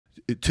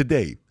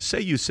today, say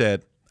you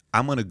said,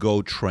 I'm going to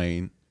go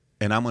train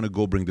and I'm going to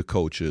go bring the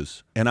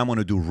coaches and I'm going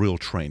to do real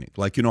training.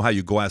 Like, you know how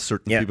you go ask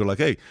certain people like,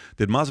 hey,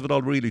 did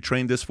Masvidal really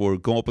train this for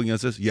going up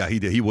against this? Yeah, he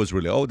did. He was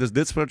really, oh,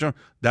 this person,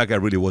 that guy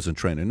really wasn't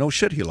training. No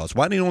shit, he lost.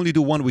 Why didn't he only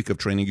do 1 week of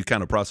training? You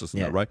kind of process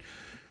that, right?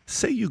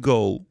 Say you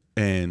go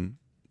and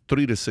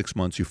 3 to 6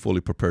 months you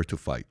fully prepare to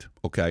fight,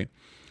 okay?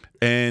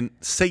 And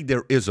say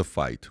there is a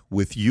fight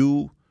with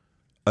you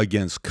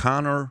against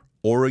Conor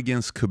or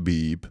against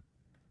Khabib,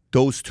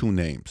 those two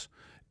names.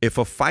 If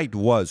a fight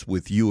was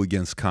with you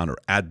against Conor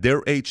at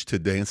their age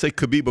today, and say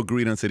Khabib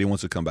agreed and said he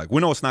wants to come back.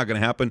 We know it's not going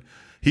to happen.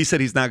 He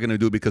said he's not going to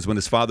do it because when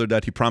his father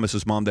died, he promised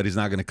his mom that he's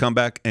not going to come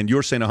back. And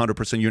you're saying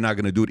 100% you're not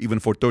going to do it even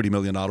for $30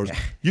 million.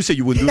 You say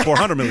you would do it for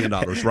 $100 million,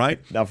 right?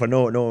 No, for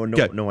no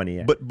money.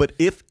 Yeah. But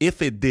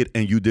if it did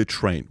and you did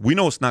train, we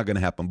know it's not going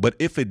to happen. But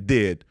if it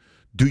did,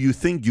 do you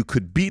think you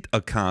could beat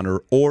a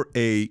Conor or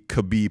a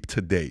Khabib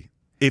today?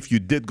 If you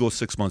did go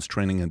 6 months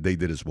training and they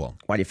did as well.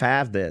 Well, if I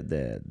have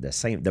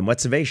the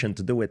motivation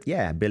to do it,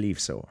 yeah, I believe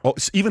so. Oh,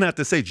 so even at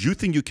this age, you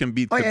think you can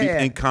beat Khabib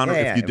and Conor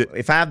if you did?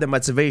 If I have the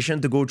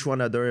motivation to go through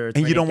another,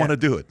 and you don't want to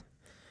do it.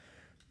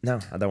 No,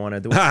 I don't want to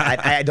do it.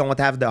 I don't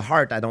have the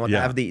heart. I don't want to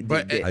have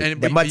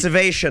the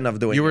motivation of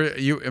doing it.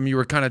 You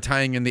were kind of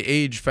tying in the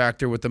age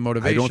factor with the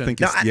motivation. I don't think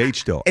it's the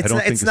age though.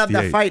 It's not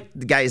the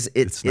fight, guys.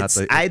 It's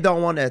I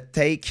don't want to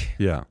take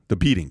the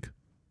beating.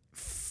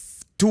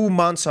 2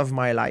 months of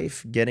my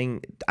life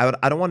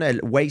I don't want to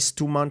waste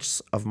 2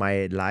 months of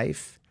my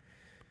life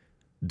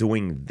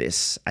doing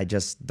this. I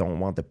just don't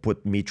want to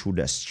put me through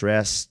the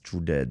stress,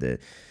 through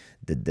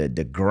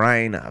the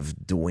grind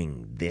of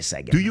doing this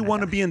again. Do you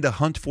want to be in the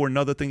hunt for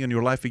another thing in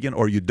your life again,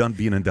 or are you done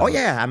being in the hunt? Oh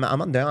yeah, I'm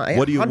on the hunt.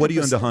 What are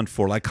you in the hunt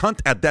for? Like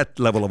hunt at that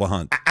level of a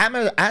hunt.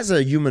 As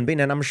a human being,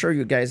 and I'm sure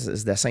you guys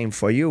is the same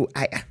for you.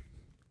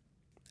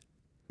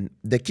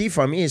 The key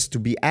for me is to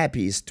be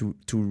happy, is to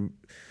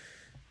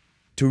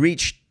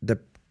reach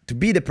to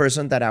be the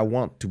person that I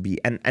want to be.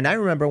 And I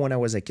remember when I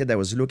was a kid, I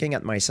was looking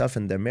at myself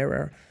in the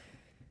mirror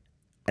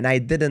and I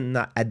did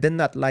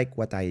not like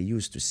what I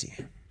used to see.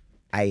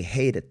 I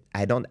hate it.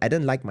 I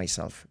didn't like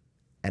myself.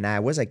 And I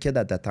was a kid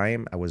at the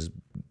time. I was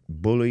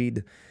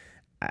bullied.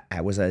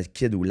 I was a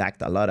kid who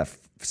lacked a lot of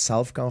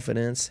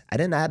self-confidence. I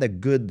didn't have a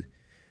good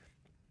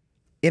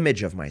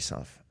image of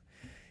myself.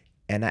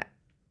 And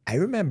I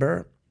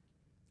remember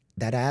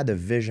that I had a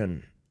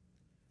vision.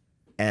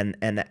 And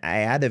I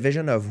had a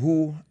vision of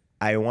who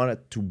I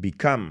wanted to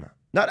become.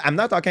 I'm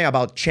not talking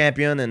about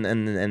champion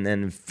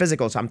and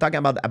physical. So I'm talking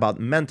about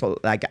mental,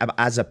 like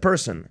as a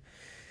person.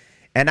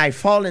 And I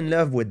fall in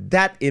love with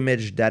that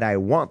image that I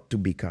want to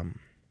become.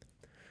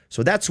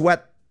 So that's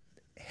what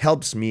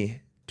helps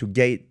me to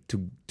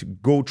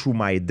go through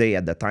my day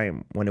at the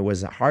time when it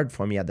was hard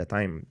for me at the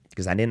time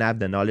because I didn't have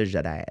the knowledge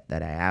that I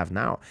have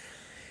now.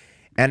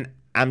 And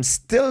I'm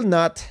still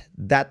not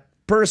that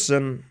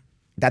person,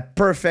 that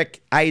perfect,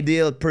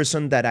 ideal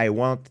person that I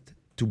want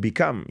to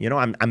become. You know,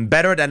 I'm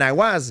better than I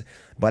was,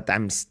 but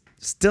I'm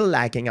still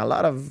lacking a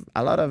lot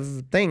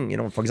of things. You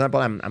know, for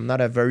example, I'm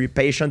not a very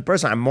patient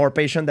person. I'm more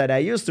patient than I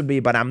used to be,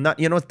 but I'm not.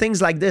 You know,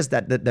 things like this.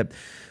 That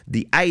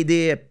the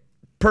idea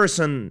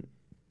person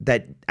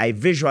that I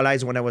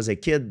visualized when I was a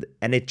kid,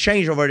 and it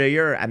changed over the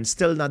year. I'm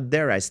still not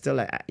there. I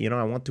still, you know,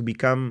 I want to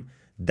become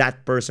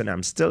that person.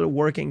 I'm still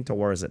working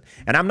towards it,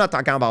 and I'm not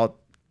talking about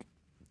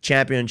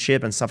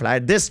championship and stuff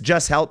like that. This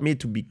just helped me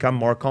to become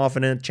more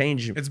confident,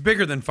 change. It's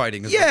bigger than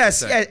fighting.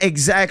 Yes, yeah,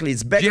 exactly.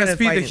 It's bigger than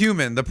fighting. The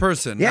human, the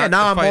person. Yeah,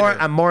 now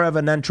I'm more of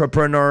an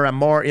entrepreneur. I'm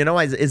more, you know,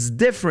 it's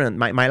different.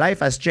 My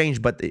life has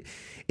changed, but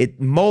it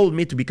molded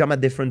me to become a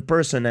different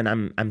person,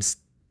 and I'm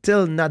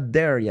still not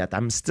there yet.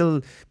 I'm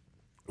still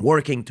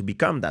working to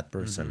become that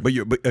person. But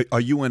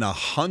are you in a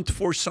hunt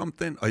for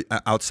something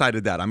outside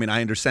of that? I mean,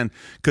 I understand,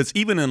 because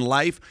even in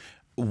life,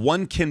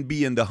 one can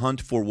be in the hunt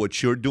for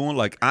what you're doing.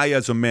 Like I,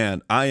 as a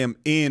man, I am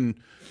in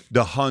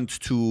the hunt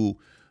to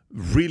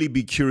really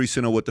be curious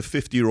to know what the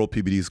 50-year-old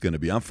PBD is going to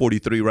be. I'm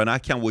 43 right now. I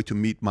can't wait to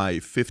meet my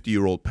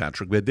 50-year-old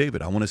Patrick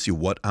Bet-David. I want to see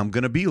what I'm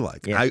going to be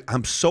like. Yeah.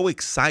 I'm so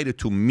excited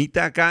to meet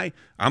that guy.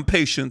 I'm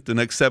patient. The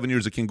next 7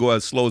 years, it can go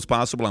as slow as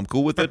possible. I'm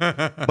cool with it.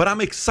 But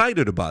I'm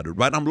excited about it,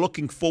 right? I'm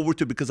looking forward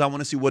to it because I want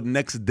to see what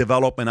next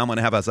development I'm going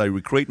to have as I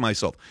recreate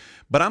myself.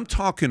 But I'm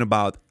talking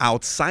about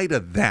outside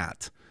of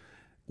that.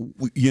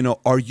 You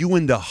know, are you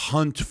in the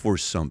hunt for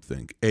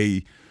something,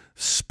 a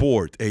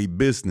sport, a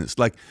business?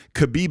 Like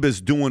Khabib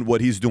is doing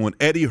what he's doing.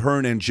 Eddie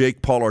Hearn and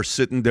Jake Paul are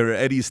sitting there.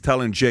 Eddie's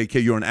telling Jake,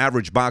 hey, you're an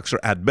average boxer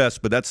at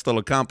best, but that's still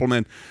a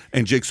compliment.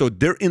 And Jake, so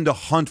they're in the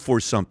hunt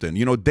for something.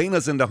 You know,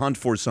 Dana's in the hunt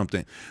for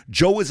something.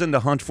 Joe is in the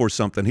hunt for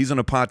something. He's in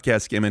a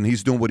podcast game and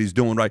he's doing what he's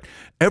doing, right?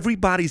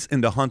 Everybody's in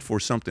the hunt for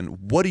something.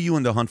 What are you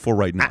in the hunt for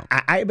right now?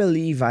 I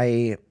believe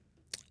I'm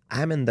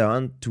in the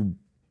hunt to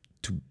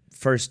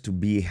first to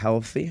be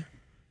healthy.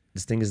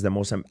 This thing is the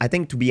most, I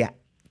think,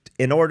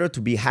 in order to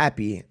be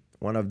happy,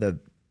 one of the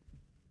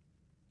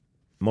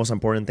most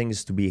important things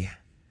is to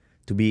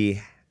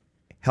be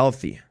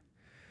healthy,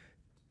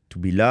 to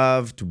be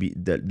loved, to be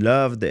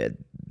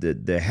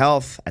the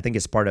health. I think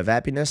is part of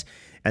happiness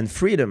and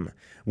freedom.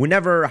 we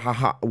never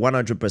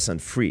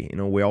 100% free. You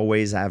know, we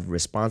always have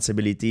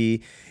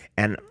responsibility.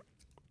 And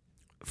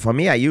for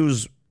me, I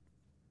use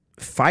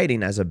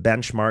fighting as a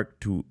benchmark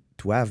to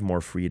have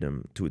more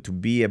freedom, to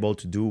be able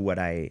to do what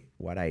I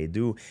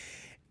do.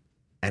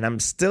 And I'm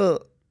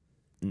still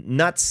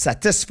not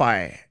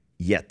satisfied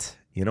yet.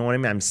 You know what I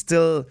mean? I'm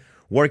still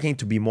working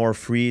to be more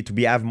free, to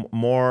have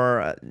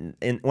more.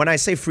 And when I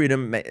say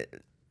freedom,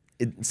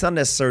 it's not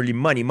necessarily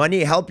money.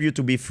 Money help you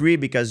to be free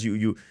because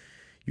you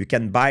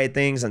can buy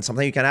things, and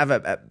sometimes you can have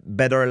a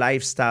better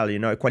lifestyle, you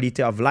know, a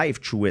quality of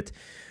life through it.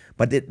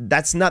 But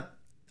that's not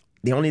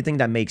the only thing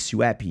that makes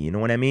you happy. You know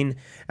what I mean?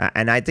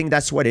 And I think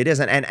that's what it is.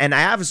 And I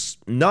have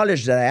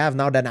knowledge that I have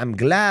now that I'm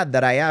glad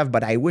that I have,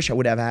 but I wish I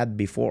would have had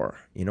before.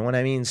 You know what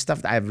I mean?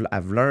 Stuff that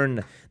I've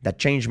learned that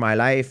changed my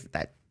life.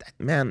 That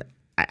man,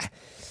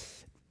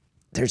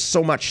 there's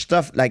so much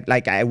stuff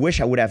like I wish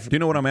I would have. Do you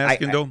know what I'm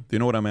asking though? Do you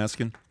know what I'm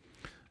asking?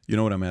 You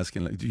know what I'm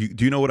asking? Like, do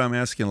you know what I'm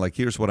asking? Like,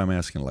 here's what I'm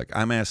asking. Like,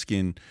 I'm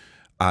asking,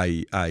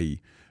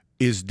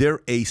 is there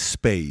a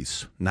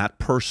space, not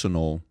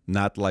personal,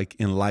 not like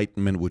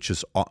enlightenment, which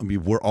is, I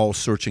mean, we're all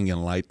searching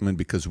enlightenment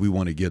because we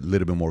want to get a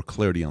little bit more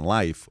clarity in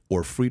life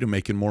or freedom,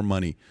 making more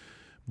money.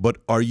 But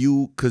are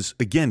you, because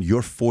again,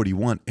 you're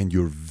 41 and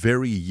you're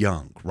very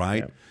young,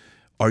 right? Yeah.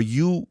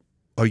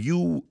 Are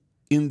you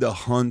in the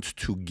hunt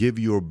to give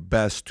your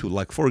best to,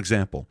 like, for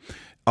example,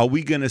 are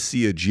we going to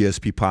see a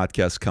GSP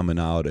podcast coming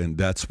out and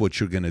that's what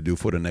you're going to do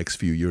for the next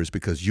few years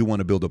because you want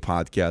to build a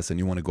podcast and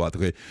you want to go out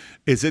there?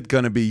 Is it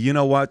going to be, you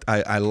know what,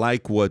 I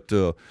like what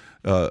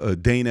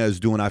Dana is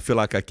doing. I feel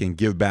like I can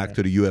give back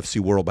to the UFC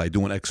world by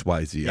doing X,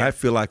 Y, Z. I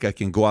feel like I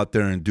can go out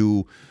there and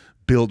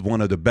build one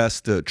of the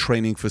best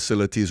training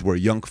facilities where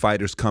young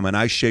fighters come and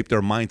I shape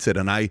their mindset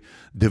and I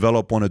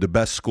develop one of the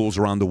best schools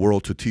around the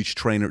world to teach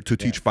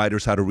teach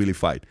fighters how to really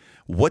fight.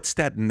 What's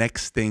that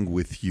next thing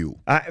with you?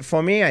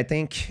 For me, I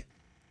think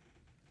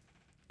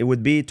it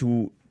would be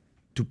to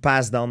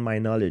pass down my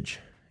knowledge,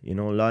 you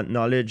know,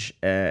 knowledge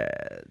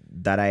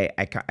that I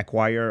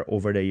acquire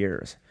over the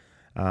years,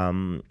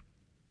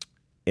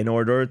 in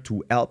order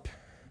to help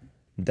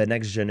the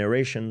next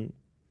generation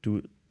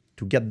to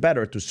get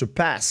better, to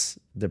surpass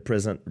the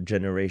present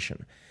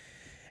generation.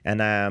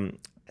 And I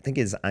think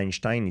it's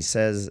Einstein. He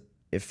says,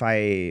 if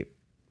I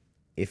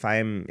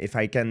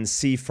can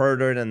see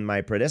further than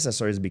my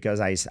predecessors,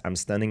 because I'm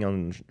standing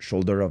on the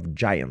shoulder of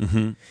giants.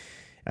 Mm-hmm.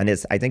 And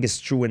I think it's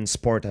true in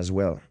sport as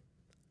well.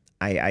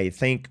 I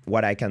think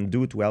what I can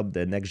do to help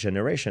the next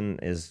generation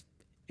is,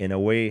 in a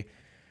way,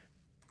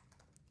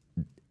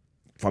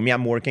 for me,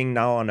 I'm working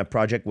now on a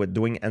project with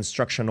doing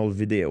instructional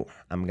video.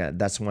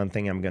 That's one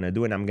thing I'm gonna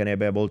do, and I'm gonna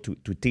be able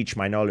to teach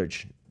my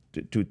knowledge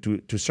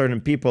to certain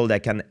people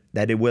that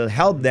it will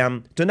help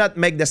them to not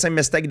make the same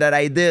mistake that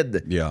I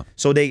did. Yeah.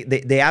 So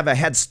they have a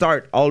head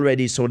start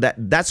already. So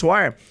that's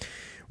why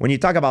when you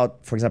talk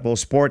about, for example,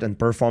 sport and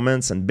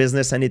performance and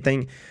business,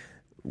 anything,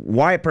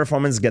 why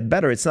performance get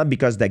better, it's not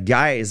because the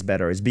guy is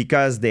better, it's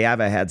because they have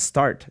a head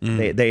start.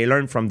 They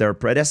learn from their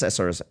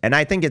predecessors. And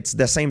I think it's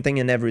the same thing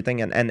in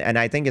everything, and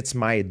I think it's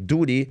my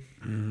duty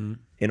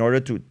in order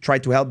to try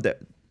to help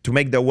to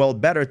make the world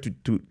better,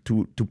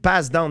 to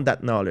pass down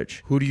that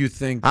knowledge. Who do you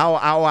think? How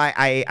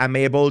I am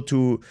able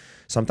to,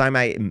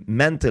 sometimes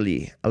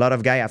mentally, a lot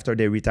of guys after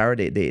they retire,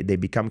 they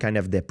become kind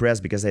of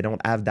depressed because they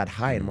don't have that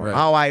high anymore. Right.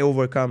 How I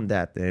overcome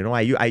that? You know,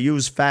 I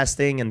use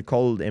fasting and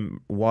cold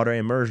water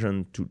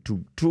immersion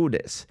to do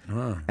this.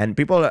 And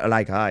people are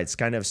like, it's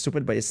kind of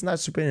stupid, but it's not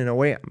stupid in a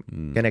way. I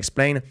can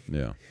explain.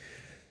 Yeah.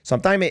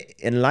 Sometimes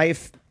in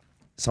life,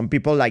 some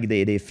people, like,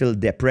 they feel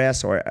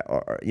depressed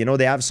or you know,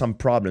 they have some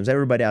problems.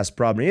 Everybody has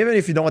problems. Even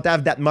if you don't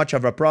have that much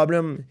of a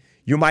problem,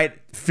 you might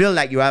feel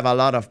like you have a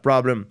lot of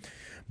problem.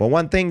 But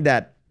one thing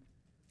that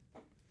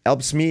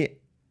helps me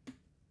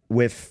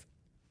with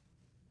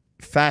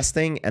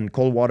fasting and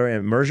cold water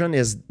immersion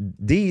is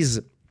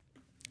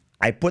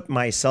I put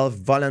myself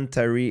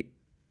voluntary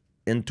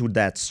into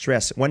that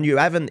stress. When you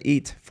haven't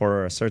eat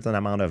for a certain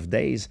amount of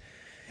days,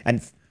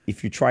 and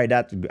if you try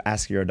that,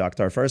 ask your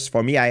doctor first.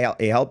 For me,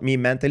 it helped me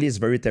mentally. It's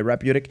very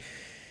therapeutic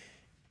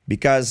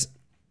because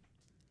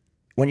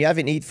when you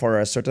haven't eaten for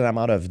a certain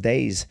amount of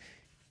days,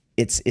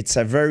 it's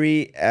a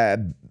very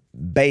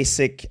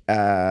basic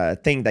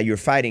thing that you're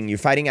fighting. You're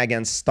fighting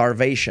against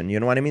starvation. You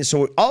know what I mean?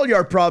 So all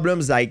your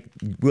problems,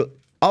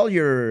 all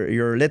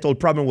your little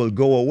problem will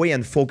go away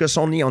and focus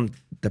only on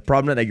the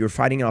problem that you're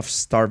fighting of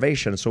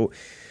starvation. So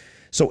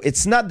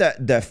it's not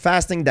the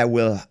fasting that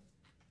will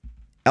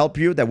help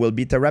you, that will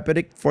be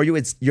therapeutic for you.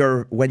 It's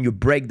when you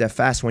break the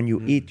fast, when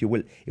you eat, it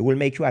will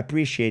make you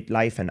appreciate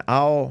life, and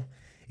how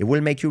it will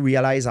make you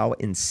realize how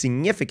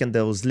insignificant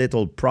those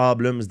little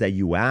problems that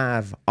you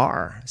have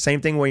are.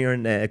 Same thing when you're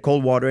in a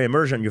cold water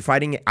immersion, you're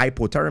fighting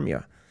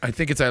hypothermia. I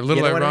think it's a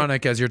little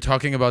ironic as you're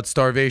talking about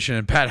starvation,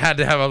 and Pat had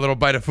to have a little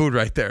bite of food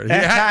right there. He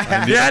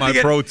had my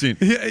protein.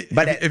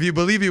 But if you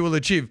believe you will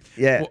achieve.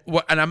 Yeah.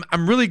 And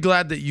I'm really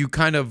glad that you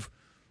kind of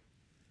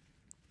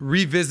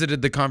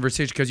revisited the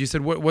conversation, because you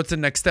said, what's the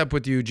next step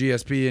with you,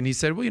 GSP? And he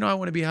said, well, you know, I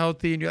want to be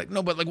healthy. And you're like,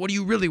 no, but like, what do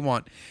you really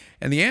want?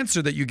 And the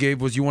answer that you gave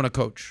was, you want to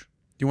coach.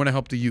 You want to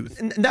help the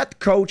youth. Not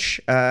coach.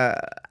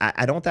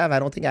 I don't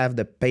think I have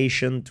the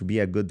patience to be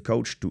a good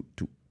coach,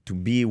 to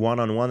be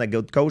one-on-one a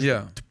good coach,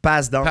 Yeah. to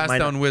pass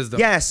down wisdom.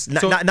 Yes.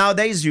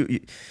 Nowadays,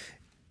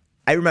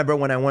 I remember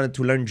when I wanted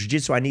to learn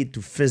jiu-jitsu, I need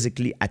to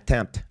physically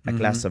attempt a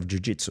class of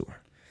jiu-jitsu.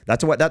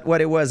 That's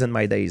what it was in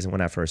my days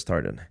when I first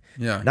started.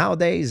 Yeah.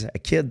 Nowadays, a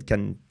kid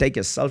can take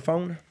his cell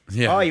phone.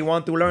 Yeah. Oh, you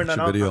want to learn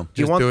an video.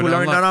 You want to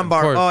learn an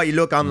armbar. Oh, you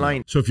look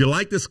online. So if you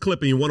like this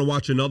clip and you want to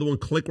watch another one,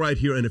 click right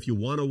here. And if you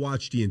want to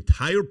watch the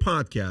entire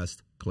podcast,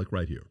 click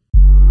right here.